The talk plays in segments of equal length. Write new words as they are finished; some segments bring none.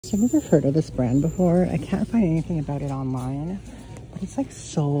I've never heard of this brand before. I can't find anything about it online, but it's like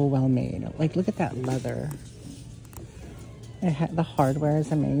so well made. Like, look at that leather. The hardware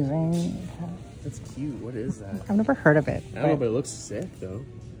is amazing. That's cute. What is that? I've never heard of it. I don't know, but it looks sick though.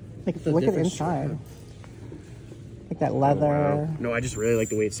 Like, look at the inside. Shirt. Like that leather. Oh, wow. No, I just really like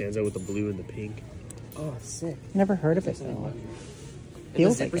the way it stands out with the blue and the pink. Oh, sick. Never heard of it though.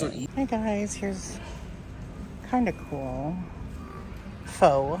 Feels like it. Hey guys, here's kind of cool.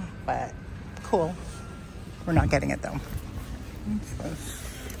 Faux, but cool. We're not getting it though.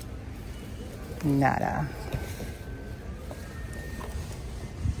 Nada.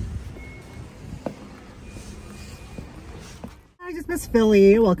 Hi, it's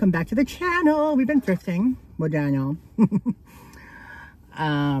MSFILI. Welcome back to the channel. We've been thrifting with Daniel. Doing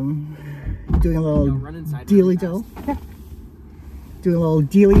a little dealio. Yeah. Doing a little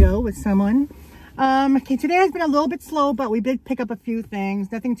dealio with someone. Okay, today has been a little bit slow, but we did pick up a few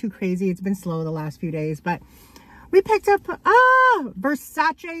things. Nothing too crazy. It's been slow the last few days, but we picked up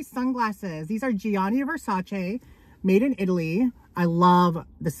Versace sunglasses. These are Gianni Versace, made in Italy. I love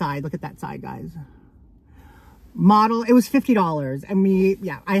the side. Look at that side, guys. Model, it was $50,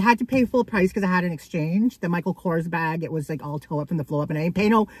 and I had to pay full price because I had an exchange. The Michael Kors bag, it was like all toe up from the flow up, and I didn't pay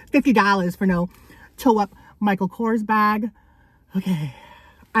no $50 for no toe up Michael Kors bag. Okay,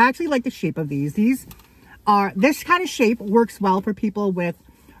 I actually like the shape of these. These are, this kind of shape works well for people with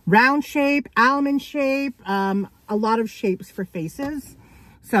round shape, almond shape, a lot of shapes for faces.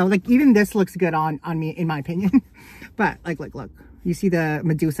 So like even this looks good on me, in my opinion. But like, look, you see the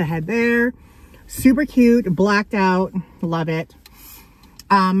Medusa head there. Super cute, blacked out, love it.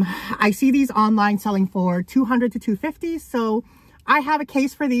 I see these online selling for $200 to $250. So I have a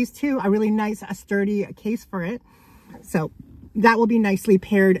case for these too, a really nice, sturdy case for it. So that will be nicely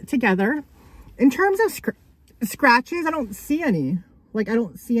paired together. In terms of scratches, I don't see any. Like, I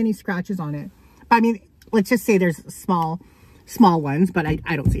don't see any scratches on it. But I mean, let's just say there's small ones, but I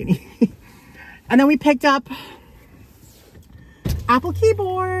don't see any. And then we picked up Apple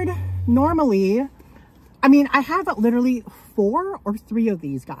keyboard. Normally, I mean, I have literally 4 or 3 of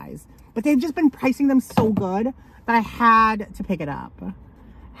these guys, but they've just been pricing them so good that I had to pick it up.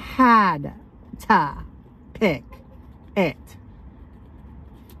 Had to pick it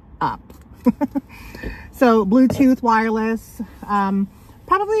up. So Bluetooth wireless,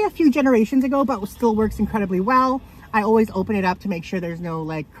 probably a few generations ago, but still works incredibly well. I always open it up to make sure there's no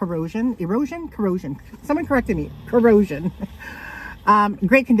like erosion. Someone corrected me, corrosion.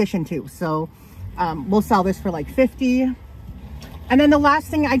 Great condition too. So we'll sell this for like $50. And then the last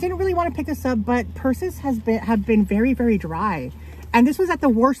thing, I didn't really want to pick this up, but purses have been very, very dry. And this was at the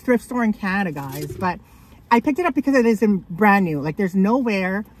worst thrift store in Canada, guys. But I picked it up because it is in brand new. Like, there's no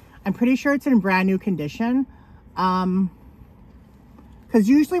wear. I'm pretty sure it's in brand new condition. Because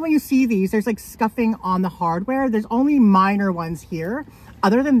usually when you see these, there's like scuffing on the hardware. There's only minor ones here.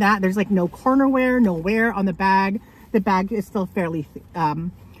 Other than that, there's like no corner wear, no wear on the bag. The bag is still fairly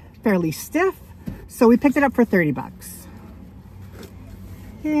stiff. So we picked it up for 30 bucks.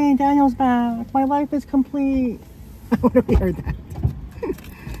 Yay, Daniel's back. My life is complete. I would have heard that.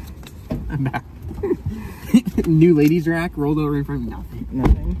 I'm back. New ladies rack rolled over in front of nothing.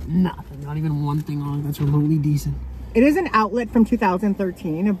 Nothing. Not even one thing on it that's remotely decent. It is an outlet from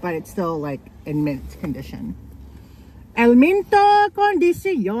 2013, but it's still like in mint condition. El minto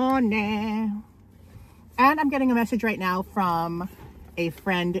condicione. And I'm getting a message right now from a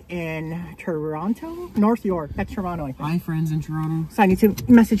friend in Toronto, North York. That's Toronto, I think. Hi, friends in Toronto. So I need to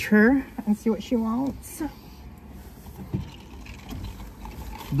message her and see what she wants.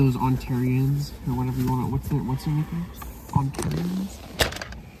 Those Ontarians, or whatever you want. What's their nickname? Ontarians?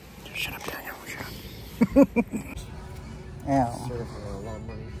 Shut up, Daniel. Shut up. Yeah. Sort of for a lot of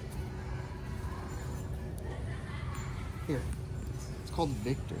money. Here. It's called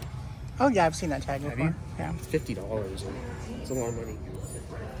Victor. Oh yeah, I've seen that tag before. Have you? Yeah. It's $50. It's a lot of money.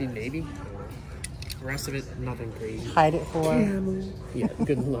 Maybe. The rest of it, nothing crazy. Hide it for. Yeah,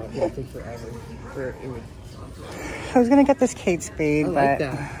 good luck. It'll take forever. I was gonna get this Kate Spade, but like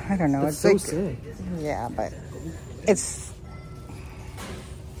that. I don't know. That's it's so like, sick. Yeah, but it's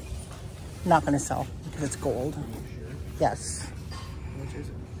not gonna sell because it's gold. Yes. How much is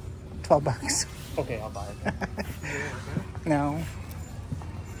it? 12 bucks. Okay, I'll buy it. No.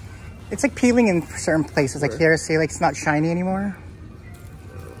 It's like peeling in certain places. Like here, see, like it's not shiny anymore.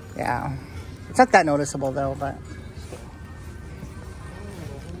 Yeah. It's not that noticeable though, but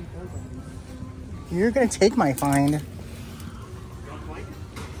you're gonna take my find.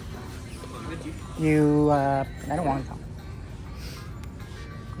 You, I don't want them.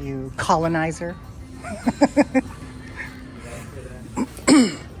 You colonizer.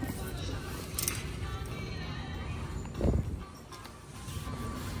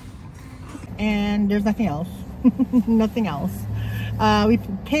 and there's nothing else. Nothing else. We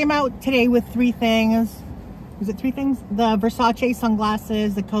came out today with 3 things. Was it 3 things? The Versace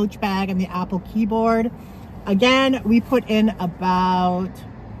sunglasses, the Coach bag, and the Apple keyboard. Again, we put in about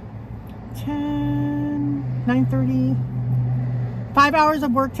 9:30, 5 hours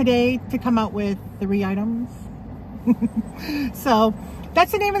of work today to come out with 3 items. So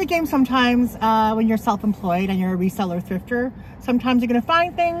that's the name of the game sometimes when you're self-employed and you're a reseller thrifter. Sometimes you're going to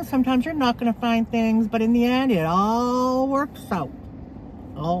find things, sometimes you're not going to find things, but in the end, it all works out.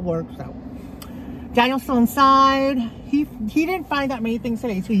 All works out. Daniel's still inside. He didn't find that many things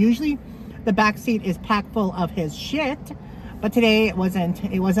today, so usually the back seat is packed full of his shit, but today it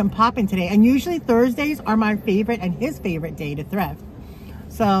wasn't popping today. And usually Thursdays are my favorite and his favorite day to thrift.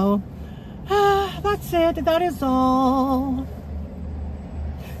 So that's it. That is all.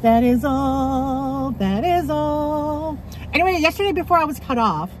 That is all. That is all. Anyway, yesterday before I was cut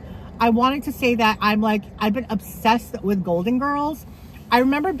off, I wanted to say that I've been obsessed with Golden Girls. I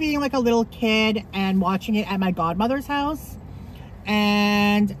remember being like a little kid and watching it at my godmother's house.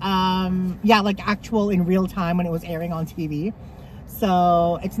 And yeah, like actual in real time when it was airing on TV.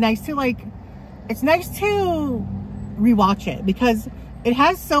 So it's nice to rewatch it because it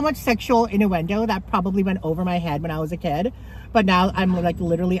has so much sexual innuendo that probably went over my head when I was a kid, but now I'm like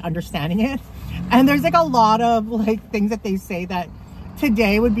literally understanding it. And there's like a lot of like things that they say that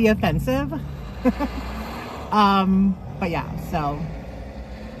today would be offensive. But yeah, so,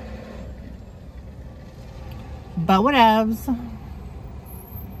 but whatevs.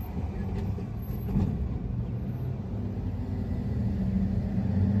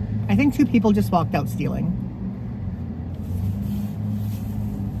 I think 2 people just walked out stealing.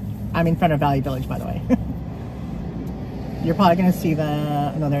 I'm in front of Valley Village, by the way. You're probably gonna see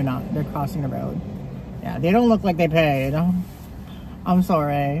no, they're not. They're crossing the road. Yeah, they don't look like they paid. I'm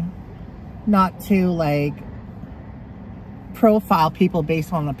sorry. Not to like profile people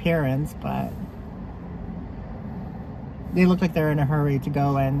based on appearance, but they look like they're in a hurry to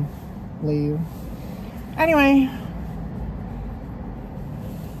go and leave. Anyway.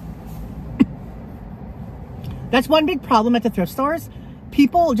 That's one big problem at the thrift stores.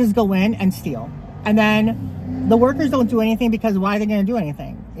 People just go in and steal. And then the workers don't do anything because why are they going to do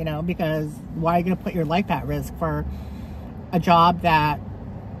anything? You know, because why are you going to put your life at risk for a job that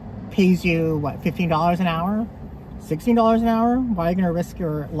pays you, what, $15 an hour? $16 an hour? Why are you going to risk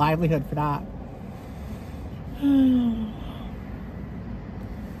your livelihood for that?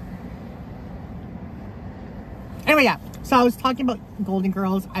 Anyway, yeah. So I was talking about Golden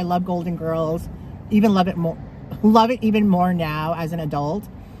Girls. I love Golden Girls. Even love it even more now as an adult.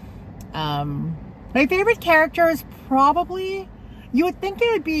 My favorite character is probably, you would think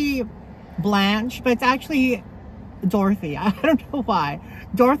it would be Blanche, but it's actually Dorothy. I don't know why.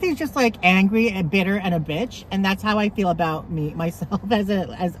 Dorothy's just like angry and bitter and a bitch, and that's how I feel about myself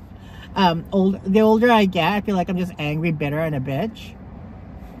the older I get, I feel like I'm just angry, bitter, and a bitch.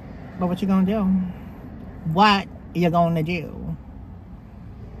 But what you gonna do? What you gonna do?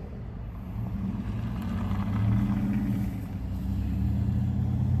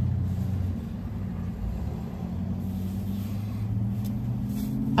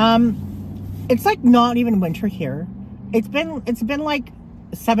 It's like not even winter here. It's been like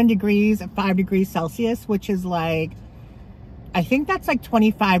 7 degrees, 5 degrees Celsius, which is like, I think that's like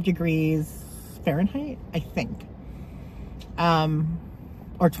 25 degrees Fahrenheit, I think.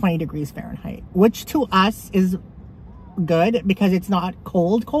 Or 20 degrees Fahrenheit, which to us is good because it's not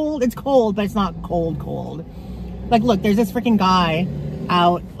cold. It's cold, but it's not cold. Like, look, there's this freaking guy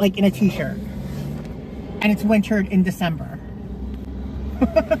out like in a t-shirt and it's wintered in December.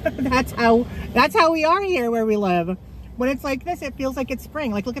 That's how we are here where we live. When it's like this, it feels like it's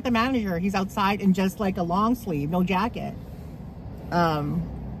spring. Like, look at the manager. He's outside in just like a long sleeve, no jacket. But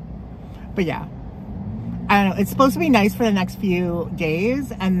yeah, I don't know. It's supposed to be nice for the next few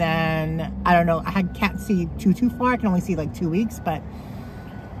days. And then, I don't know. I can't see too far. I can only see like 2 weeks, but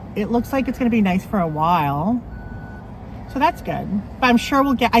it looks like it's going to be nice for a while. So that's good. But I'm sure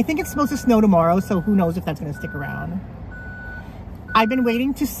I think it's supposed to snow tomorrow. So who knows if that's going to stick around. I've been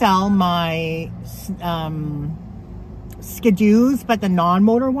waiting to sell my Skidoos, but the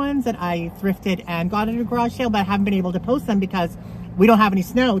non-motor ones that I thrifted and got at a garage sale, but I haven't been able to post them because we don't have any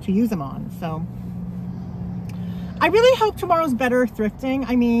snow to use them on. So I really hope tomorrow's better thrifting.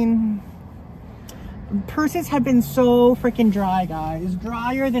 I mean, purses have been so freaking dry, guys.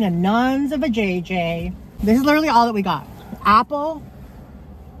 Drier than a nuns of a JJ. This is literally all that we got. Apple,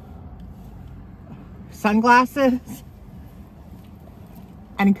 sunglasses,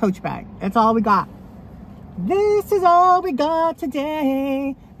 and a Coach bag. That's all we got. This is all we got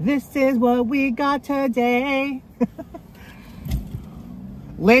today. This is what we got today.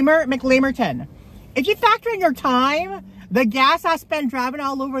 McLamerton. If you factor in your time, the gas I spent driving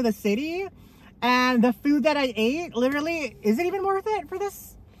all over the city, and the food that I ate, literally, is it even worth it for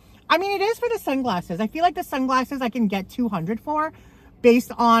this? I mean, it is for the sunglasses. I feel like the sunglasses I can get 200 for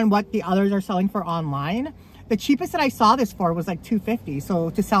based on what the others are selling for online. The cheapest that I saw this for was like 250.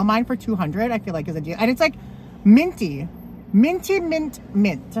 So to sell mine for 200, I feel like is a deal. And it's like minty. Minty, mint,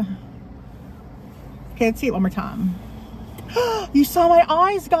 mint. Okay, let's see it one more time. You saw my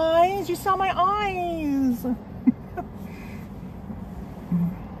eyes, guys. You saw my eyes.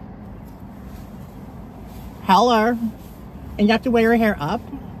 Hello. And you have to wear your hair up?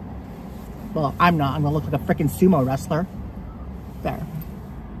 Well, I'm not. I'm going to look like a freaking sumo wrestler. There.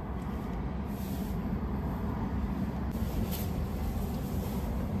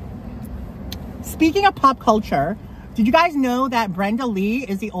 Speaking of pop culture, did you guys know that Brenda Lee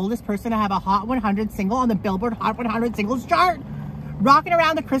is the oldest person to have a Hot 100 single on the Billboard Hot 100 singles chart? Rocking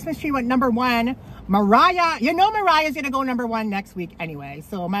Around the Christmas Tree went #1. Mariah, you know Mariah's going to go #1 next week anyway,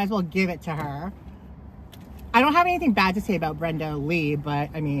 so might as well give it to her. I don't have anything bad to say about Brenda Lee, but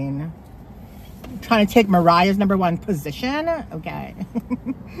I mean, trying to take Mariah's #1 position? Okay.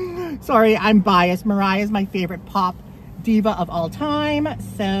 Sorry, I'm biased. Mariah is my favorite pop diva of all time,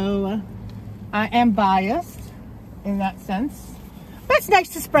 so I am biased in that sense. But it's nice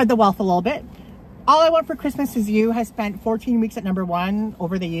to spread the wealth a little bit. All I Want for Christmas Is You has spent 14 weeks at #1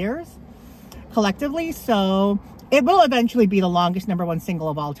 over the years, collectively, so it will eventually be the longest #1 single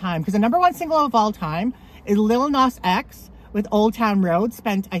of all time, because the #1 single of all time is Lil Nas X with Old Town Road,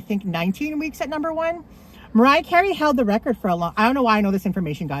 spent I think 19 weeks at #1. Mariah Carey held the record for a long, I don't know why I know this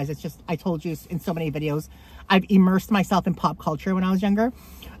information, guys. It's just, I told you in so many videos, I've immersed myself in pop culture when I was younger.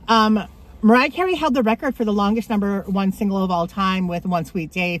 Mariah Carey held the record for the longest #1 single of all time with One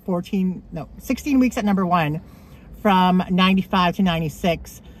Sweet Day, 16 weeks at #1 from 95 to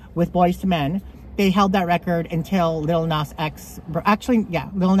 96 with Boyz II Men. They held that record until Lil Nas X,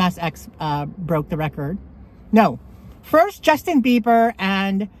 Lil Nas X broke the record. No, first Justin Bieber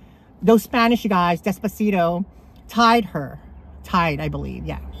and those Spanish guys, Despacito, tied, I believe,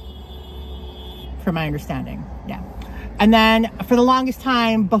 yeah. From my understanding, yeah. And then for the longest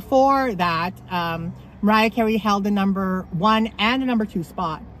time before that, Mariah Carey held the #1 and the #2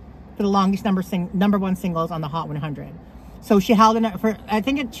 spot for the longest #1 singles on the Hot 100. So she held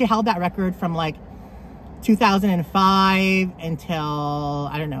she held that record from like 2005 until,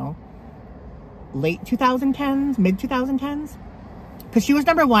 I don't know, late 2010s, mid 2010s. Because she was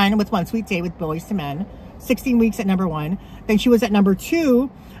 #1 with One Sweet Day with Boyz II Men, 16 weeks at #1. Then she was at #2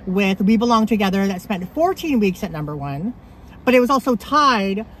 with We Belong Together, that spent 14 weeks at #1. But it was also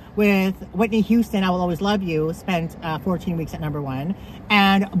tied with Whitney Houston, I Will Always Love You, spent 14 weeks at #1.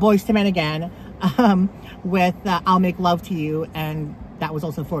 And Boyz II Men again with I'll Make Love to You, and that was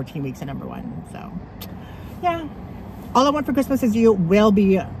also 14 weeks at #1. So, yeah. All I Want for Christmas Is You will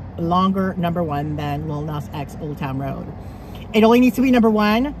be longer #1 than Lil Nas X Old Town Road. It only needs to be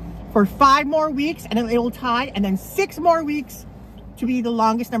 #1 for 5 more weeks, and then it will tie, and then 6 more weeks to be the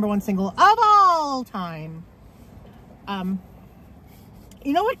longest #1 single of all time.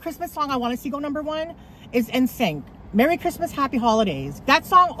 You know what Christmas song I want to see go #1 is NSYNC. Merry Christmas, Happy Holidays. That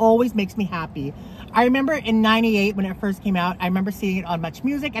song always makes me happy. I remember in '98 when it first came out, I remember seeing it on Much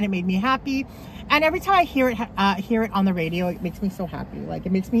Music, and it made me happy. And every time I hear it on the radio, it makes me so happy. Like,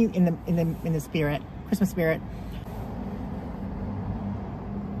 it makes me in the spirit, Christmas spirit.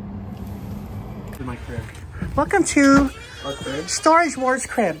 To my crib. Welcome to Our crib? Storage Wars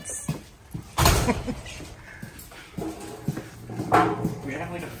Cribs. We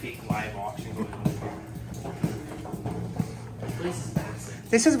have like a fake live auction going on. This is massive.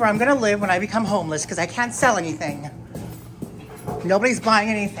 This is where I'm gonna live when I become homeless, because I can't sell anything. Nobody's buying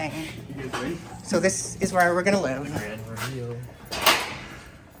anything. You guys ready? So this is where we're gonna live. Grand reveal.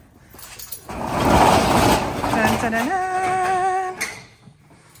 Dun, dun, dun, dun.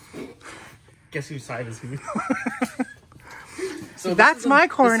 Guess whose side is who? So that's my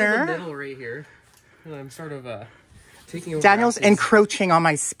corner. This is the middle right here. And I'm sort of taking over. Daniel's encroaching on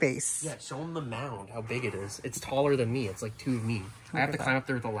my space. Yeah, show him the mound, how big it is. It's taller than me. It's like 2 of me. I have to climb up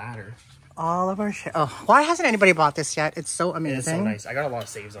there with a ladder. All of our shit. Oh, why hasn't anybody bought this yet? It's so amazing. It's so nice. I got a lot of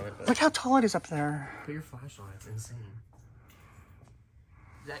saves on it. But look how tall it is up there. put your flash on. It's insane.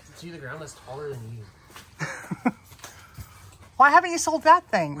 See the ground that's taller than you. Why haven't you sold that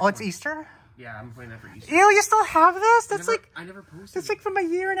thing? Oh, it's Easter? Yeah, I'm putting that for Easter. Ew, you still have this? That's I never posted. That's like from a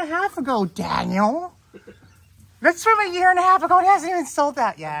year and a half ago, Daniel. That's from a year and a half ago. It hasn't even sold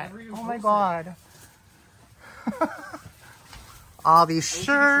that yet. Oh my God. All these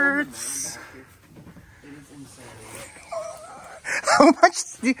shirts. How much?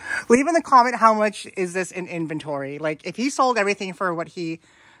 Leave in the comment how much is this in inventory. Like, if he sold everything for what he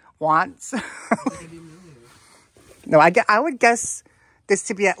wants. No, I would guess this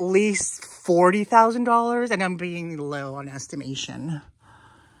to be at least $40,000, and I'm being low on estimation.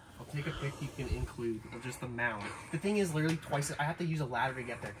 I'll take a pic you can include of just the mound. The thing is, literally twice, I have to use a ladder to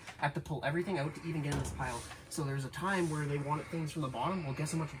get there. I have to pull everything out to even get in this pile. So there's a time where they wanted things from the bottom. Well,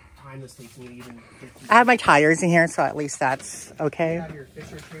 guess how much time this takes me to even get to. I have my tires in here, so at least that's okay. You have your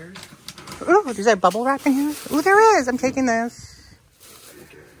Fisher chairs. Ooh, there's that bubble wrap in here? Ooh, there is. I'm taking this.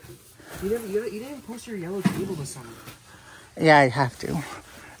 You didn't post your yellow table this summer. Yeah, I have to.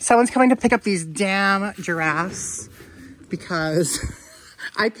 Someone's coming to pick up these damn giraffes because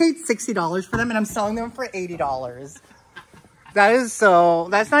I paid $60 for them and I'm selling them for $80. That is so,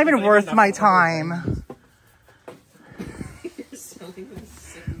 that's not even worth my time. You're selling them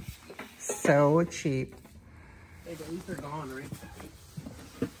so cheap. Hey, but at least they're gone, right?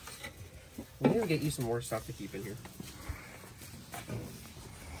 We need to get you some more stuff to keep in here.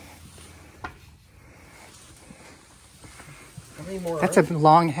 How many more? That's a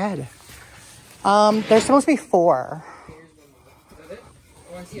long head. There's supposed to be 4. Is that it?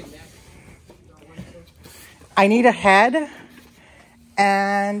 Oh, I see a neck. I need a head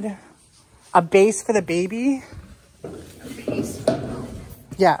and a base for the baby. A base?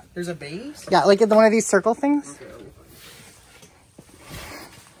 Yeah. There's a base? Yeah, like one of these circle things. Okay.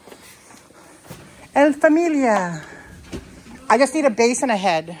 El Familia. I just need a base and a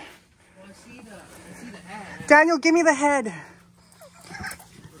head. Well, I see the head. Daniel, give me the head.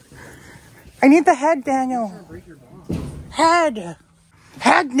 I need the head, Daniel. Break your bond. Head.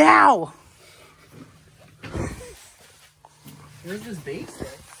 Head now. Where's this base?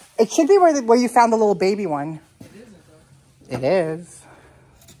 It should be where you found the little baby one. It isn't, though. It is.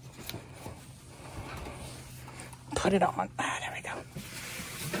 Put it on. Ah, there we go.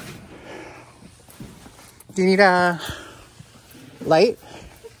 Do you need a light?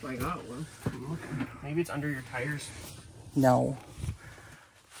 I got one. Maybe it's under your tires. No.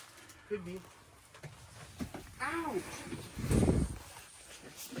 Could be. Ouch!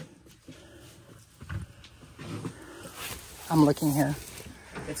 I'm looking here.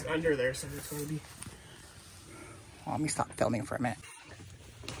 It's under there, so it's gonna be. Oh, let me stop filming for a minute.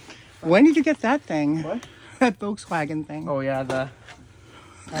 When did you get that thing? What? That Volkswagen thing. Oh yeah,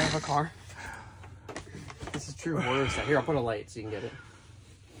 I have a car. This is true. Where is that? Here, I'll put a light so you can get it.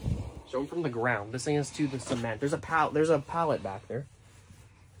 Show them from the ground. This thing is to the cement. There's a pallet back there.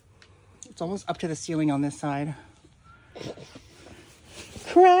 It's almost up to the ceiling on this side.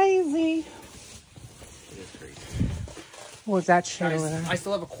 Crazy. It is crazy. What was that shit Guys, over there? I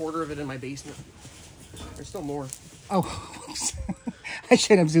still have a quarter of it in my basement. There's still more. Oh, whoops. I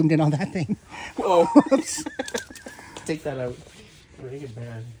shouldn't have zoomed in on that thing. Oh, whoops. Take that out. Make it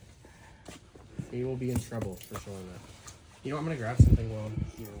bad. You will be in trouble for showing that. You know, I'm gonna grab something while I'm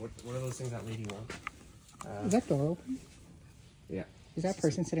here. What are those things that lady wants? Is that door open? Yeah. Is that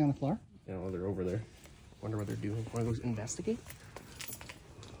person sitting on the floor? You know, they're over there. Wonder what they're doing. Want to go investigate?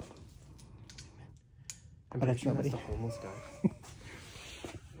 I'm Oh, that's sure nobody. that's the homeless guy.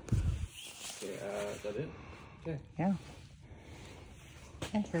 Okay, is that it? Okay. Yeah.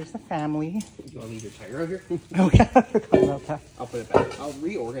 And here's the family. You want to leave your tire out here? Oh, yeah. I forgot about that. I'll put it back. I'll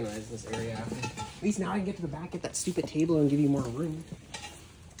reorganize this area after. At least now I can get to the back, get that stupid table, and give you more room.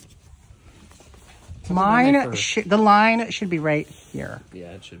 Mine, the line should be right here.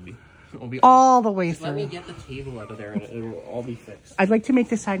 Yeah, it should be. It'll be all the way Let through. me get the table out of there, and it will all be fixed. I'd like to make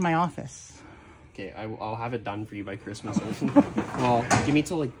this side my office. Okay, I'll have it done for you by Christmas. Well, give me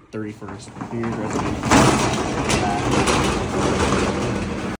till like 31st. New Year's resolution.